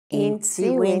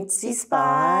Incy Wincy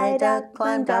spider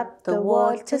climbed up the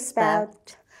water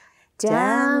spout.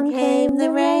 Down came the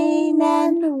rain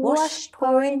and washed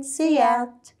poor Incy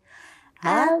out.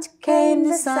 Out came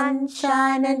the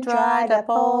sunshine and dried up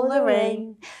all the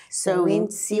rain. So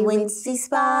Incy Wincy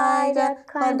spider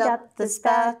climbed up the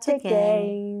spout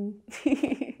again.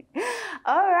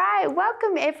 All right,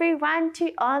 welcome everyone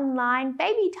to Online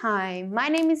Baby Time. My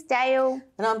name is Dayle.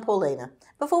 And I'm Paulina.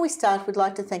 Before we start, we'd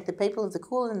like to thank the people of the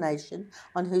Kulin Nation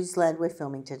on whose land we're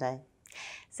filming today.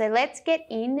 So let's get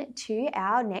into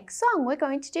our next song. We're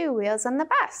going to do Wheels on the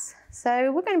Bus.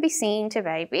 So we're going to be singing to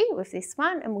baby with this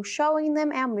one and we're showing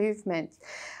them our movements.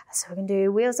 So we're going to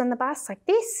do Wheels on the Bus like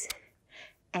this.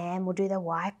 And we'll do the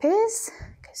wipers.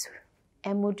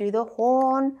 And we'll do the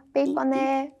horn, beep on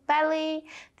their belly.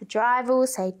 The driver will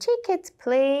say, tickets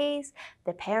please.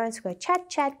 The parents go chat,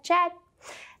 chat, chat.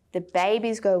 The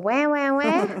babies go wah, wah,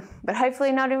 wah, but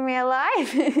hopefully not in real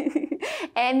life.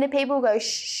 And the people go shh,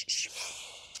 shh, shh.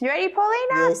 You ready,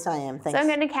 Paulina? Yes, I am. Thanks. So I'm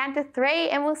going to count to 3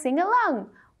 and we'll sing along.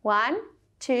 1,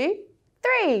 2,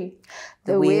 3.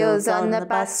 The wheels on the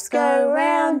bus go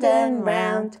round and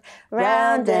round,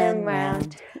 round and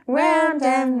round, round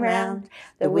and round.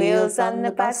 The wheels on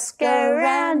the bus go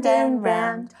round and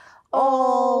round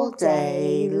all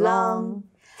day long.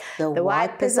 The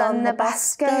wipers on the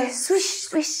bus go swish,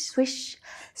 swish, swish,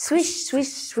 swish,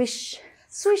 swish, swish,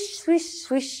 swish, swish,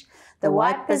 swish. The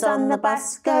wipers on the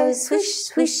bus go swish,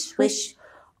 swish, swish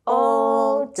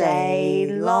all day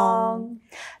long.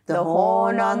 The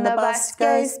horn on the bus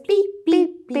goes beep,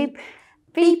 beep, beep,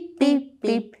 beep, beep,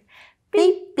 beep,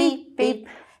 beep, beep, beep.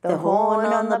 The horn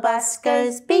on the bus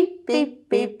goes beep, beep,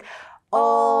 beep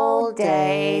all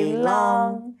day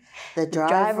long. The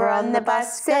driver on the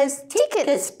bus goes,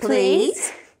 tickets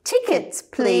please, tickets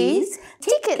please,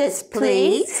 tickets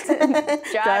please.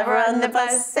 Driver on the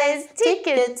bus says,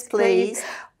 tickets please,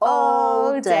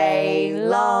 all day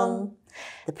long.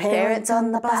 The parents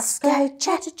on the bus go,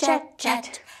 chat, chat,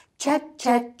 chat, chat,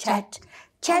 chat, chat,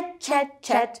 chat, chat,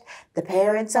 chat. The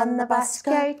parents on the bus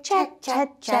go, chat,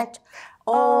 chat, chat,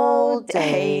 all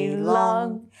day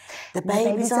long. The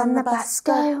babies on the bus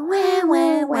go, wah,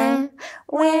 wah, wah,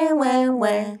 wah, wah,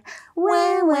 wah,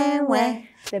 wah, wah, wah.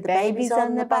 The babies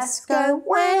on the bus go,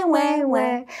 wah, wah,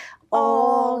 wah,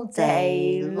 all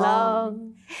day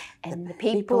long. And the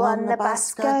people on the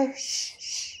bus go, shh,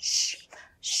 shh,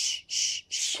 shh,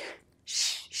 shh,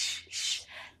 shh, shh, shh.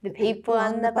 The people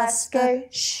on the bus go,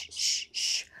 shh, shh,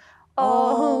 shh,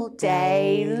 all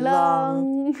day long.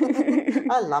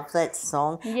 I love that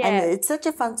song. Yeah. And it's such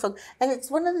a fun song. And it's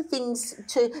one of the things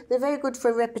too, they're very good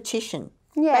for repetition.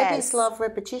 Yes. Babies love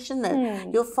repetition.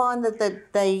 You'll find that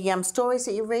the stories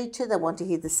that you read to, they want to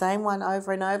hear the same one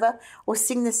over and over or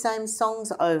sing the same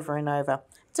songs over and over.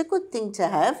 It's a good thing to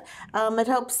have. It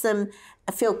helps them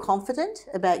feel confident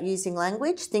about using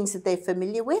language, things that they're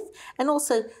familiar with, and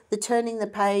also the turning the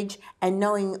page and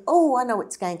knowing, oh, I know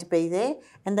it's going to be there,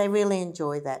 and they really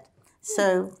enjoy that.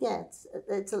 So, yeah,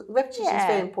 repetition is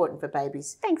very important for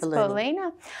babies. Thanks,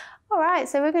 Paulina. All right,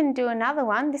 so we're going to do another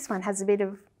one. This one has a bit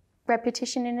of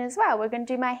repetition in it as well. We're going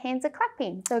to do my hands are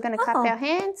clapping. So we're going to clap our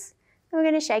hands and we're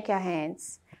going to shake our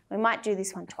hands. We might do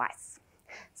this one twice.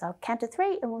 So I'll count to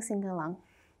 3 and we'll sing along.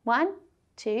 1,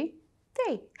 2,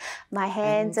 3. My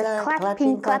hands are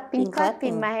clapping, clapping,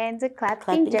 clapping. My hands are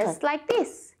clapping just like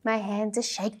this. My hands are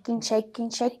shaking,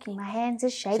 shaking, shaking. My hands are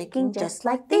shaking just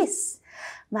like this.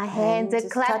 My hands are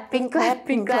clapping,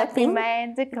 clapping, clapping. My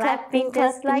hands are clapping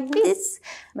just like this.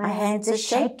 My hands are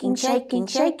shaking, shaking,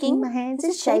 shaking. My hands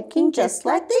are shaking just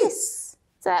like this.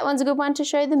 So that one's a good one to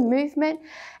show the movement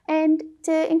and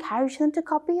to encourage them to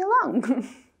copy along.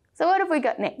 So what have we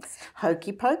got next?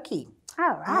 Hokey Pokey.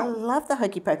 All right. I love the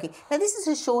Hokey Pokey. Now, this is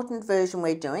a shortened version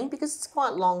we're doing because it's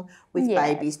quite long with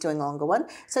babies doing longer one.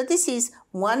 So this is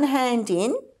one hand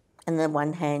in and then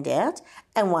one hand out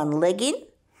and one leg in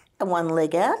and one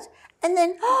leg out and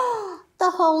then the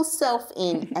whole self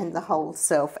in and the whole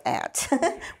self out.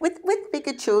 With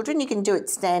bigger children, you can do it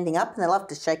standing up and they love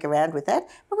to shake around with that.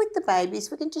 But with the babies,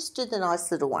 we can just do the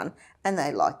nice little one and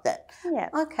they like that. Yeah.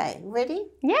 Okay, ready?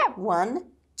 Yeah. 1,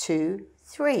 2,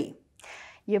 3.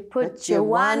 You put your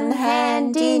one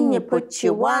hand in, you put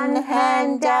your one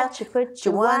hand out, you put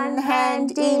your one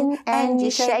hand in and you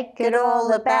shake it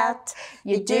all about.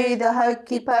 You do the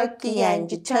hokey pokey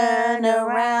and you turn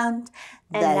around,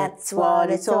 and that's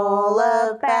what it's all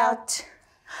about.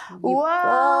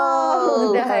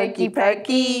 Whoa, the hokey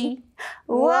pokey.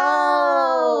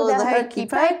 Whoa, the hokey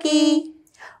pokey.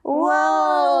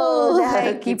 Whoa, the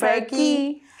hokey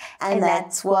pokey. And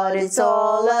that's what it's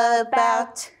all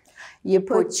about. You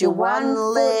put your one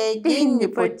leg in, you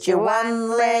put your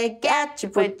one leg out, you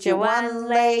put your one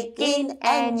leg in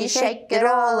and you shake it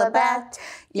all about.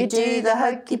 You do the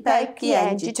hokey pokey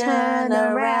and you turn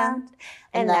around,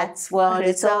 and that's what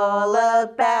it's all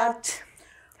about.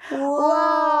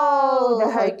 Whoa,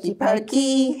 the hokey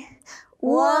pokey.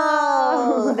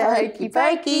 Whoa, the hokey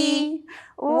pokey.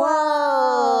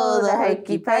 Whoa, the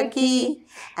hokey pokey.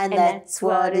 And that's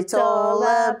what it's all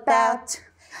about.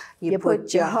 You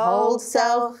put your whole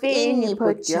self in, you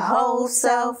put your whole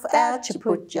self out, you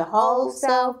put your whole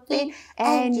self in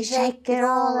and you shake it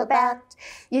all about.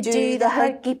 You do the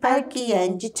hokey pokey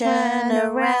and you turn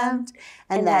around,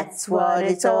 and that's what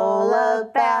it's all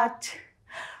about.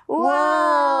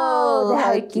 Whoa, the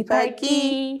hokey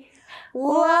pokey.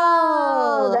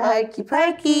 Whoa, the hokey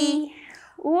pokey.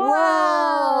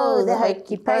 Whoa, the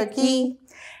hokey pokey.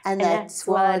 And that's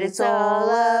what it's all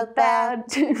about.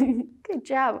 Good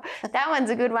job. That one's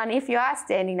a good one if you are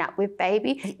standing up with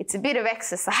baby. It's a bit of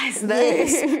exercise though.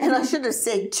 Yes, and I should have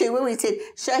said too, when we said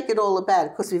shake it all about,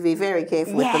 of course we'd be very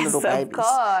careful with the little babies.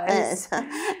 Yes, of course.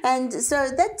 And so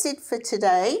that's it for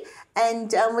today.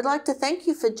 And we'd like to thank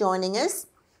you for joining us.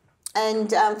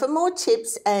 And for more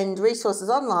tips and resources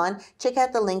online, check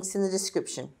out the links in the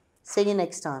description. See you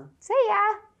next time. See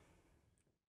ya.